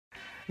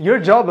Your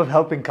job of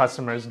helping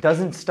customers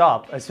doesn't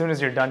stop as soon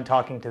as you're done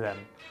talking to them.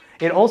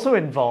 It also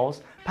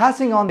involves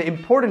passing on the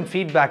important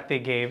feedback they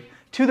gave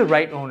to the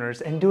right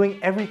owners and doing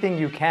everything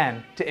you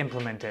can to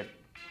implement it.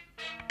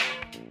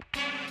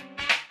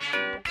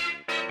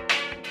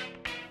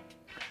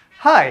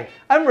 Hi,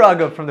 I'm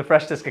Raghav from the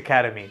Freshworks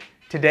Academy.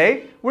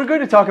 Today, we're going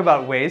to talk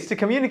about ways to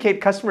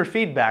communicate customer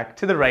feedback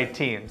to the right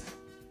teams.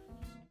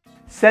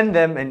 Send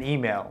them an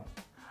email.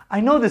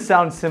 I know this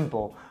sounds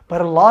simple, but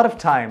a lot of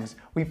times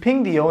we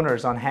ping the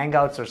owners on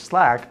Hangouts or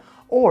Slack,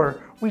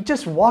 or we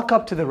just walk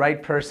up to the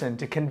right person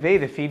to convey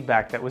the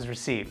feedback that was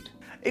received.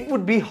 It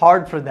would be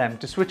hard for them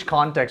to switch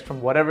context from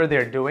whatever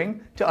they're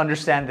doing to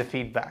understand the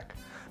feedback.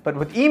 But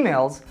with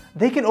emails,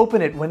 they can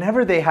open it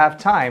whenever they have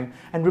time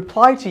and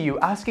reply to you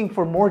asking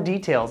for more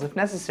details if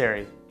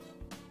necessary.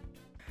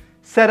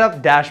 Set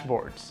up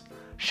dashboards.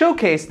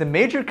 Showcase the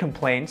major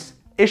complaints,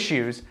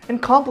 issues,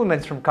 and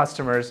compliments from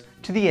customers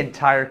to the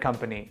entire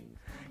company.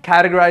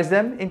 Categorize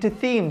them into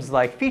themes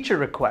like feature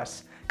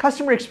requests,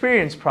 customer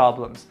experience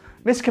problems,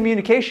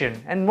 miscommunication,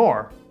 and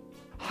more.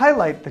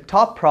 Highlight the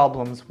top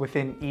problems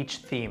within each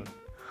theme.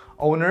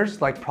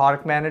 Owners like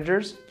product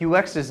managers,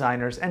 UX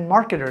designers, and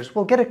marketers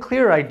will get a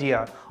clear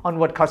idea on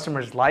what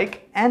customers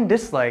like and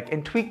dislike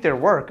and tweak their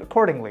work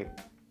accordingly.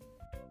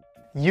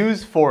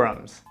 Use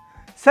forums.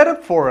 Set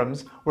up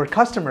forums where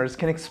customers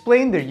can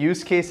explain their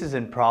use cases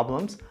and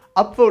problems,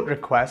 upvote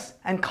requests,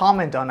 and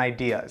comment on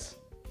ideas.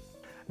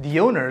 The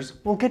owners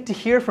will get to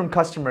hear from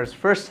customers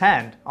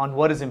firsthand on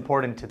what is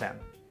important to them.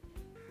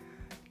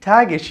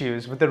 Tag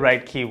issues with the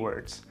right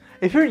keywords.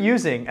 If you're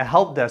using a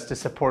help desk to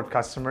support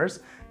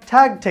customers,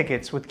 tag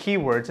tickets with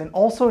keywords and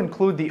also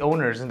include the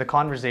owners in the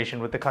conversation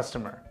with the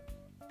customer.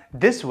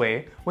 This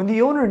way, when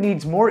the owner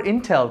needs more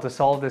intel to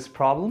solve this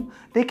problem,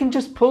 they can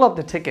just pull up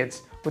the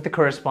tickets with the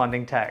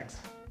corresponding tags.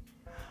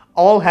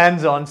 All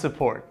hands-on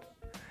support.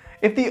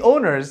 If the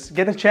owners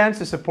get a chance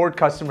to support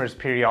customers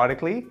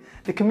periodically,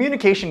 the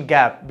communication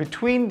gap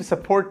between the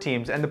support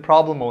teams and the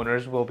problem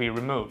owners will be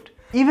removed.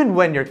 Even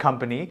when your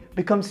company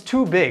becomes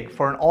too big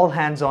for an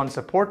all-hands-on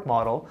support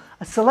model,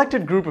 a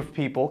selected group of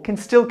people can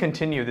still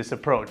continue this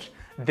approach.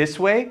 This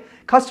way,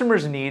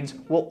 customers' needs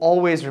will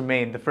always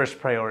remain the first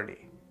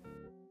priority.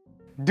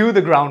 Do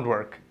the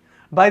groundwork.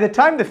 By the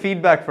time the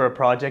feedback for a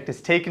project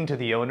is taken to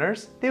the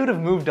owners, they would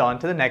have moved on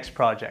to the next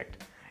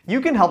project. You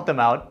can help them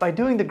out by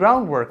doing the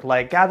groundwork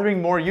like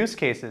gathering more use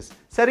cases,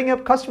 setting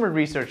up customer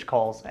research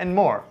calls, and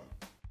more.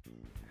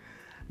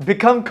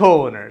 Become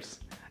co-owners.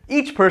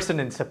 Each person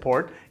in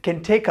support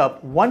can take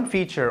up one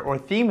feature or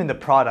theme in the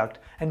product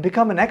and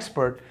become an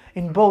expert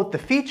in both the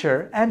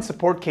feature and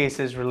support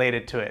cases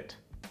related to it.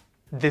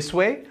 This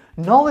way,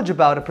 knowledge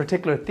about a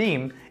particular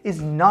theme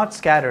is not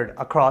scattered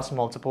across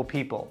multiple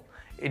people.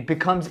 It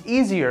becomes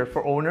easier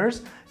for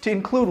owners to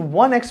include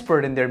one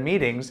expert in their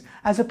meetings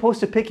as opposed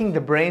to picking the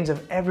brains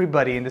of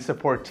everybody in the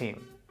support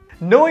team.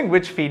 Knowing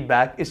which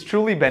feedback is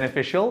truly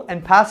beneficial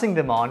and passing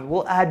them on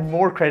will add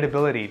more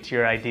credibility to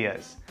your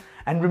ideas.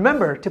 And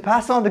remember to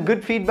pass on the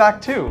good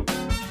feedback too.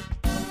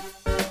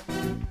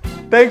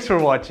 Thanks for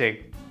watching.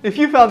 If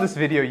you found this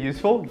video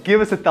useful, give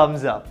us a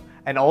thumbs up.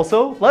 And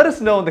also, let us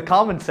know in the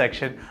comments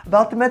section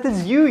about the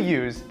methods you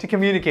use to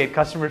communicate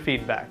customer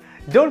feedback.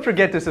 Don't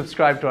forget to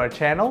subscribe to our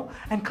channel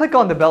and click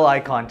on the bell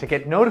icon to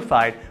get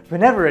notified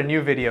whenever a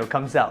new video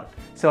comes out.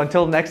 So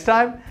until next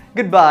time,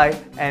 goodbye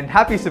and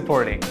happy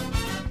supporting!